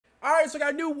Alright, so I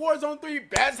got a new Warzone 3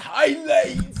 best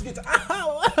highlights.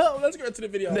 Let's get into the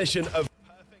video. Mission of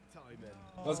perfect timing.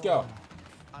 Let's go.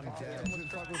 I'm dead.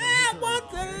 I want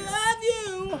to love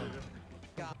you.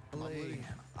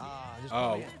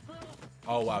 Oh.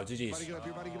 Oh, wow. GG's.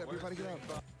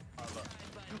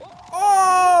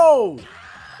 Oh!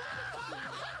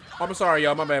 I'm sorry,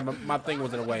 y'all. My bad. My thing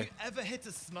was in the way. Ever hit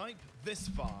a snipe this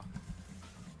far?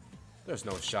 There's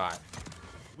no shot.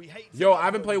 Yo, I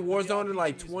haven't played Warzone in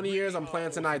like 20 years. I'm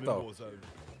playing tonight, though.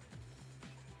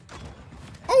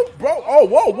 Oh, bro. Oh,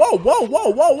 whoa, whoa, whoa,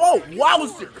 whoa, whoa, whoa.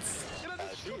 Wowzers.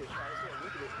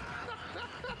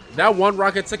 That one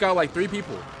rocket took out like 3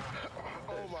 people.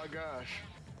 Oh my gosh.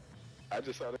 I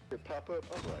just saw that pop up.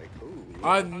 I'm like, ooh.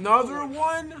 Another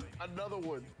one? Another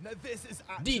one. Now this is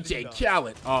DJ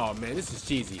Khaled. Oh, man, this is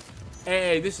cheesy.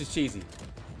 Hey, this is cheesy.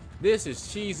 This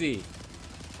is cheesy.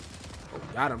 Oh,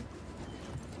 got him.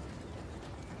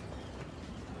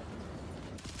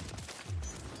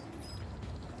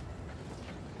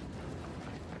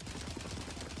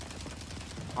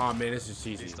 Oh, man, this is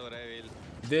cheesy.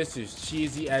 This is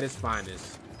cheesy at its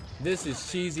finest. This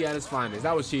is cheesy at its finest.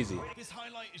 That was cheesy. This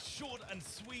highlight is short and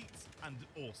sweet and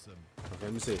awesome. Okay,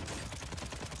 let me see.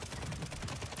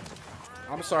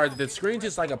 I'm sorry, did the screen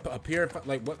just like appear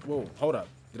like what? Whoa, hold up.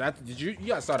 Did you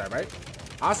guys saw that, right?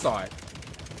 I saw it.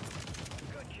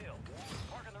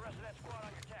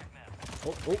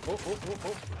 Oh, oh, oh, oh, oh,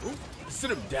 oh, oh.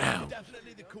 Sit him down.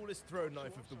 Definitely the coolest throw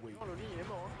knife of the week.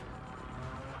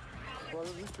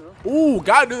 Ooh,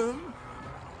 got him.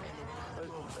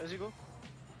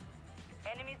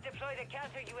 Enemies deploy the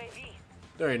counter UAV.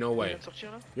 There ain't no way.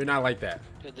 You're not like that.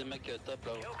 Kill confirmed.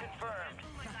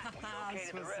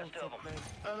 Located the rest of them.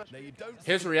 Now you don't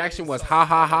His reaction was ha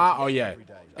ha ha. Oh yeah.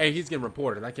 Hey, he's getting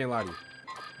reported. I can't lie to you.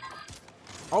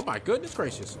 Oh my goodness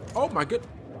gracious. Oh my good.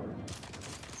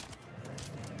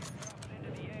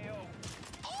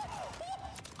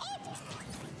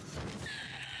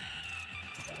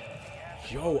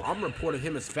 Yo, I'm reporting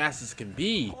him as fast as can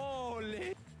be.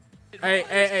 Hey,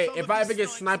 hey, hey, if I ever get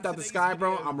sniped out the sky,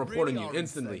 bro, I'm reporting you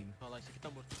instantly.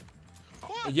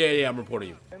 Yeah, I'm reporting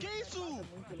you.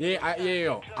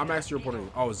 Yeah, I'm actually reporting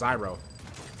you. Oh, Zyro.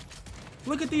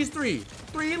 Look at these three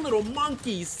little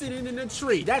monkeys sitting in a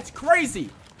tree. That's crazy.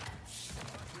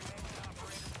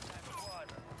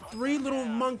 3 little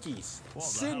monkeys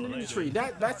sitting in a tree.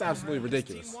 That's absolutely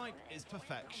ridiculous.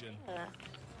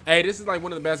 Hey, this is like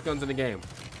one of the best guns in the game.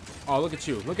 Oh, look at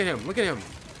you. Look at him. Look at him.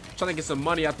 Trying to get some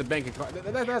money out the bank account.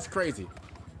 That's crazy.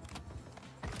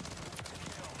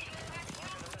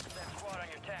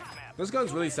 This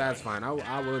gun's really satisfying.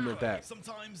 I will admit that.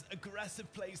 Sometimes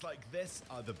aggressive plays like this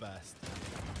are the best.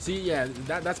 See, yeah,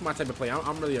 that's my type of play.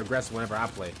 I'm really aggressive whenever I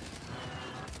play.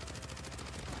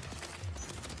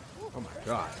 Oh my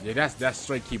god. Yeah, that's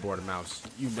straight keyboard and mouse.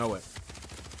 You know it.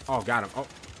 Oh, got him. Oh.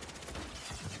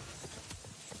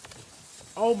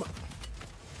 Oh my.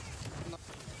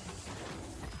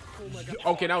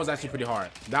 Okay, that was actually pretty hard.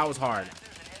 That was hard.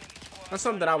 That's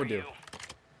something that I would do.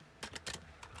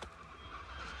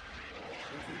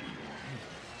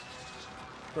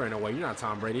 There ain't no way. You're not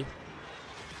Tom Brady. Your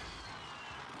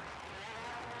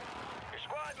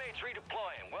squad mates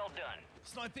redeploying. Well done.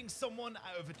 Sniping someone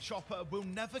out of a chopper will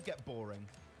never get boring.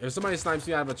 If somebody snipes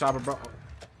me out of a chopper, bro.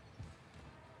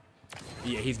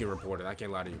 Yeah, he's getting reported. I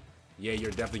can't lie to you. Yeah,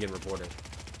 you're definitely getting reported.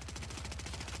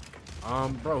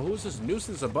 Bro, who's this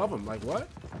nuisance above him? Like, what?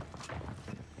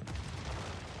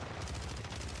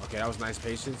 Okay, that was nice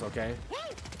patience. Okay.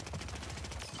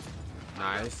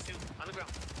 Nice.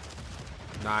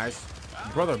 Nice.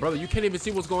 Brother, you can't even see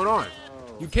what's going on.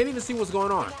 You can't even see what's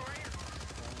going on.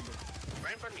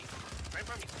 Right in front of me. Right in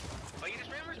front of me. Oh, you just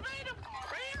ran him.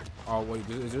 Oh, wait,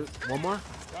 is there one more?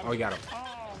 Oh, you got him.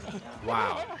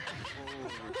 Wow.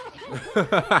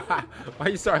 Why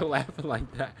you start laughing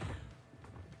like that?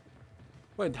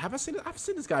 Wait, have I seen it? I've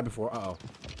seen this guy before. Uh-oh.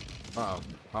 Uh-oh.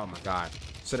 Oh, my God.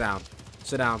 Sit down.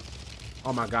 Sit down.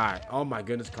 Oh, my God. Oh, my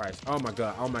goodness Christ. Oh, my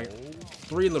God. Oh, my.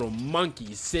 3 little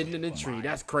monkeys sitting in a tree.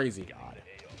 That's crazy.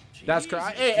 That's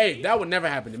crazy. Hey, that would never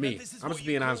happen to me. I'm just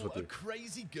being honest with you.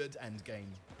 Crazy good end game.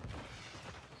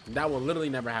 That will literally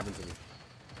never happen to me.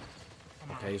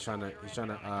 Okay, he's trying to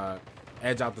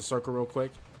edge out the circle real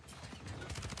quick.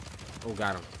 Oh,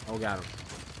 got him. Oh, got him.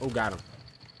 Oh, got him.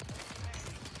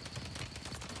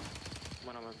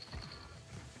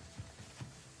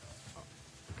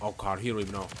 Oh, God, he don't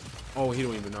even know. Oh, he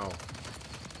don't even know.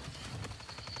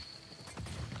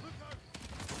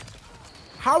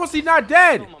 How is he not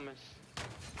dead?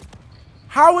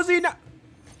 How is he not?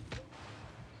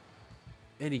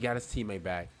 And he got his teammate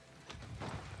back.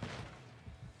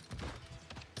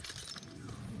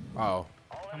 Uh-oh.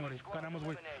 Ganamos,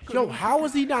 güey. Yo, how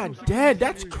is he not dead?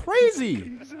 That's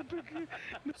crazy.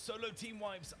 Solo team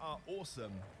wipes are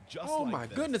awesome. Just Oh like my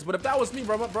this. goodness, but if that was me,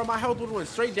 bro, my health would have went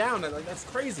straight down. Like, that's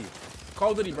crazy.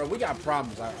 Call of Duty, bro, we got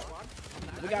problems.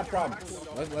 We got problems.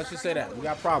 Let's just say that. We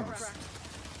got problems.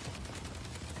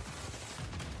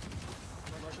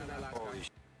 Holy sh**.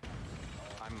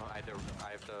 I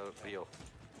have to heal.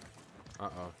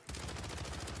 Uh-oh.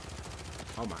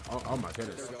 Oh my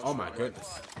goodness. Oh my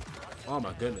goodness. Oh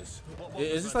my goodness.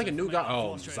 Is this like a new guy?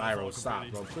 Oh, Zyro, stop,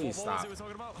 bro. Please stop.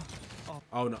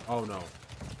 Oh no, oh no.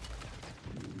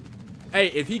 Hey,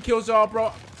 if he kills y'all,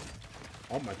 bro.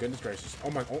 Oh my goodness gracious. Oh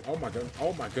my goodness.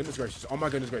 Oh my goodness gracious. Oh my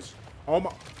goodness gracious. Oh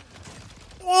my.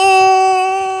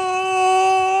 Oh!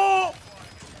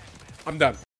 I'm done.